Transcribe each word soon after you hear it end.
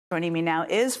Joining me now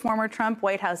is former Trump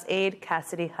White House aide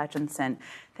Cassidy Hutchinson.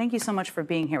 Thank you so much for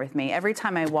being here with me. Every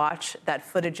time I watch that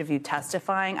footage of you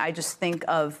testifying, I just think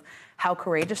of how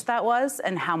courageous that was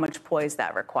and how much poise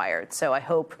that required. So I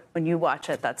hope when you watch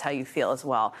it, that's how you feel as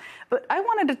well. But I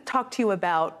wanted to talk to you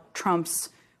about Trump's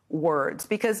words,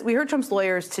 because we heard Trump's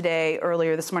lawyers today,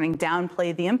 earlier this morning,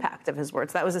 downplay the impact of his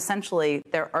words. That was essentially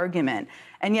their argument.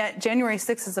 And yet January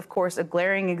 6th is, of course, a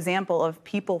glaring example of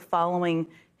people following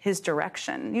his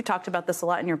direction. You talked about this a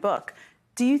lot in your book.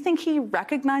 Do you think he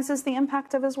recognizes the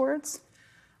impact of his words?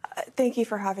 Thank you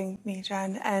for having me,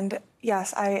 Jen. And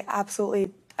yes, I absolutely,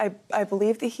 I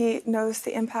believe that he knows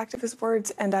the impact of his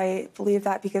words, and I believe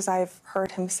that because I've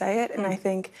heard him say it. And I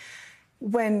think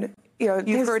when,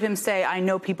 You've heard him say, I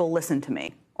know people listen to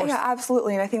me. Yeah,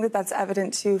 absolutely. And I think that that's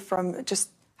evident, too, from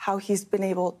just how he's been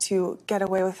able to get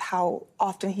away with how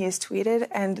often he has tweeted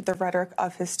and the rhetoric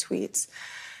of his tweets.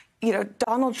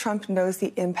 Donald Trump knows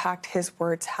the impact his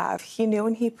words have. He knew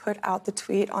when he put out the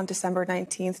tweet on December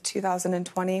 19th,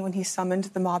 2020, when he summoned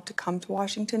the mob to come to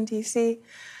Washington, D.C.,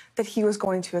 that he was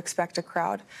going to expect a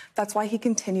crowd. That's why he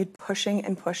continued pushing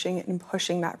and pushing and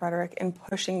pushing that rhetoric and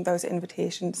pushing those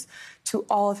invitations to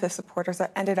all of his supporters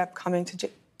that ended up coming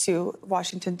to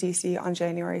Washington, D.C. on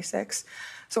January 6th.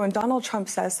 So when Donald Trump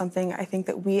says something, I think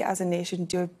that we as a nation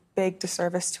do a big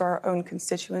disservice to our own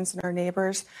constituents and our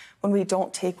neighbors when we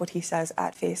don't take what he says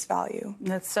at face value.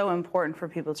 That's so important for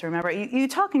people to remember. You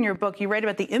talk in your book, you write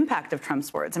about the impact of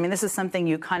Trump's words. I mean, this is something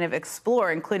you kind of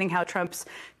explore, including how Trump's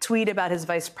tweet about his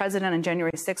vice president on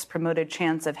January 6th promoted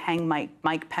chants of hang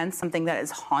Mike Pence, something that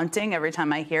is haunting every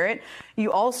time I hear it.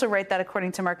 You also write that,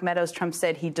 according to Mark Meadows, Trump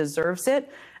said he deserves it.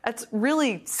 That's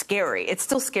really scary. It's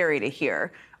still scary to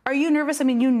hear. Are you nervous? I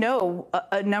mean, you know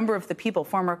a number of the people,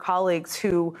 former colleagues,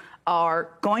 who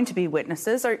are going to be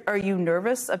witnesses. Are you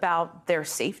nervous about their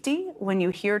safety when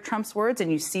you hear Trump's words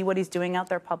and you see what he's doing out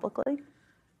there publicly?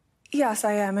 Yes,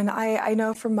 I am. And I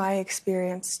know from my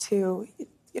experience, too,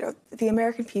 the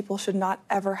American people should not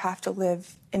ever have to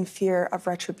live in fear of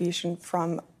retribution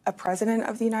from a president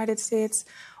of the United States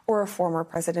or a former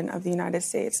president of the United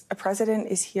States. A president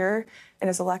is here and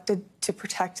is elected to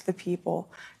protect the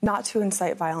people, not to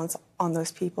incite violence on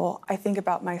those people. I think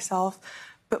about myself,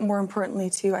 but more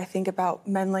importantly, too, I think about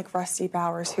men like Rusty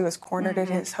Bowers, who was cornered in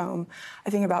his home.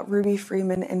 I think about Ruby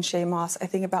Freeman and Shay Moss. I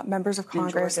think about members of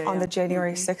Congress on the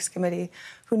January 6th committee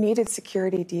who needed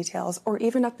security details, or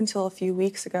even up until a few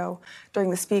weeks ago during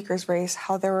the speaker's race,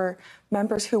 how there were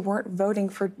members who weren't voting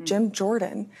for Jim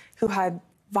Jordan, who had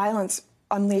violence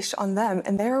unleashed on them,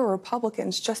 and they were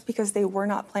Republicans just because they were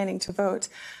not planning to vote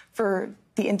for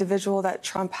the individual that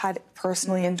Trump had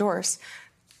personally endorsed.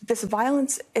 This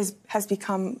violence has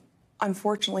become,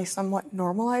 unfortunately, somewhat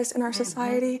normalized in our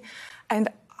society, and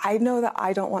I know that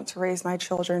I don't want to raise my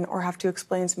children or have to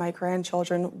explain to my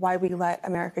grandchildren why we let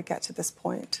America get to this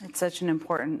point. It's such an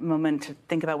important moment to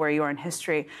think about where you are in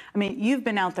history. I mean, you've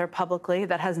been out there publicly.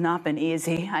 That has not been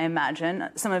easy, I imagine.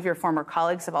 Some of your former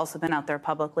colleagues have also been out there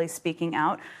publicly speaking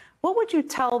out. What would you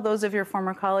tell those of your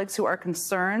former colleagues who are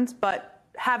concerned but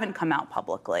haven't come out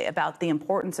publicly about the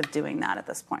importance of doing that at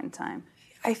this point in time?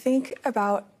 I think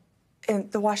about,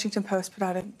 and the Washington Post put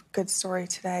out a good story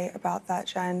today about that,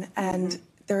 Jen, and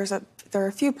there are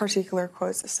a few particular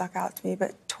quotes that stuck out to me,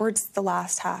 but towards the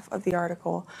last half of the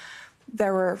article,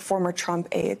 there were former Trump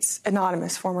aides,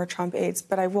 anonymous former Trump aides,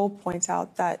 but I will point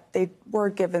out that they were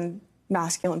given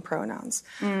masculine pronouns.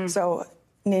 So,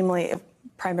 namely,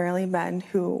 primarily men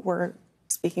who were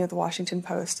speaking with the Washington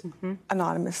Post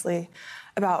anonymously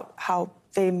about how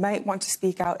they might want to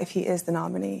speak out if he is the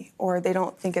nominee, or they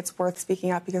don't think it's worth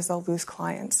speaking out because they'll lose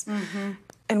clients.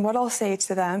 And what I'll say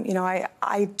to them,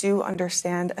 I do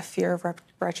understand a fear of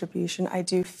retribution. I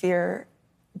do fear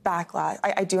backlash.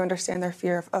 I do understand their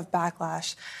fear of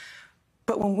backlash.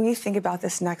 But when we think about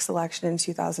this next election in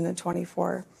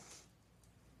 2024,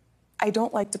 I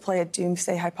don't like to play a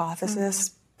doomsday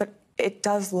hypothesis, but it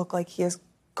does look like he is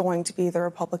going to be the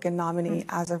Republican nominee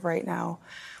as of right now.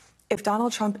 If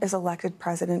Donald Trump is elected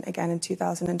president again in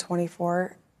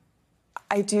 2024,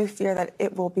 I do fear that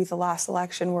it will be the last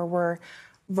election where we're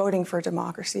voting for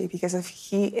democracy, because if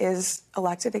he is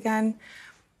elected again,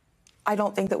 I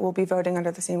don't think that we'll be voting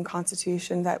under the same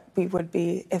Constitution that we would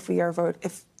be if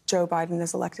Joe Biden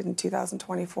is elected in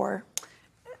 2024.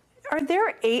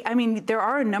 There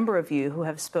are a number of you who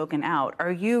have spoken out.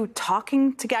 Are you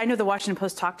talking to, I know the Washington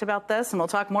Post talked about this, and we'll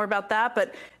talk more about that,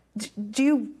 but do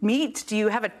you meet? Do you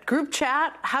have a group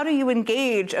chat? How do you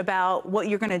engage about what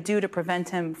you're going to do to prevent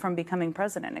him from becoming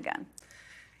president again?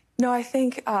 No, I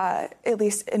think, at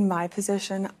least in my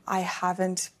position, I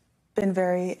haven't been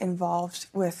very involved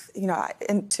with, you know,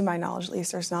 and to my knowledge at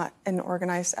least, there's not an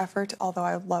organized effort, although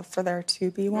I would love for there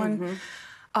to be one.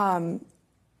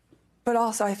 But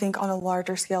also, I think on a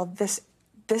larger scale, this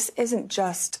isn't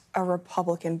just a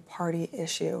Republican Party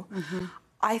issue.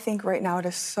 I think right now it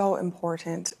is so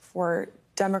important for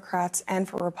Democrats and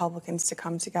for Republicans to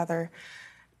come together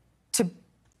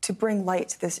to bring light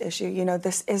to this issue. You know,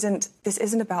 this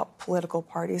isn't about political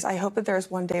parties. I hope that there's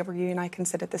one day where you and I can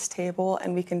sit at this table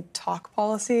and we can talk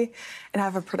policy and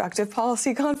have a productive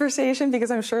policy conversation, because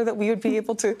I'm sure that we would be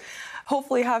able to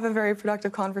hopefully have a very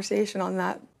productive conversation on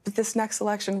that. But this next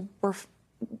election,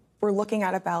 we're looking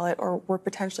at a ballot, or we're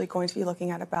potentially going to be looking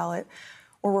at a ballot,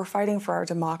 where we're fighting for our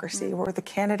democracy, where the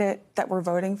candidate that we're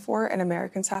voting for and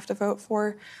Americans have to vote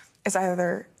for is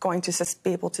either going to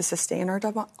be able to sustain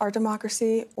our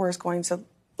democracy or is going to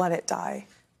let it die.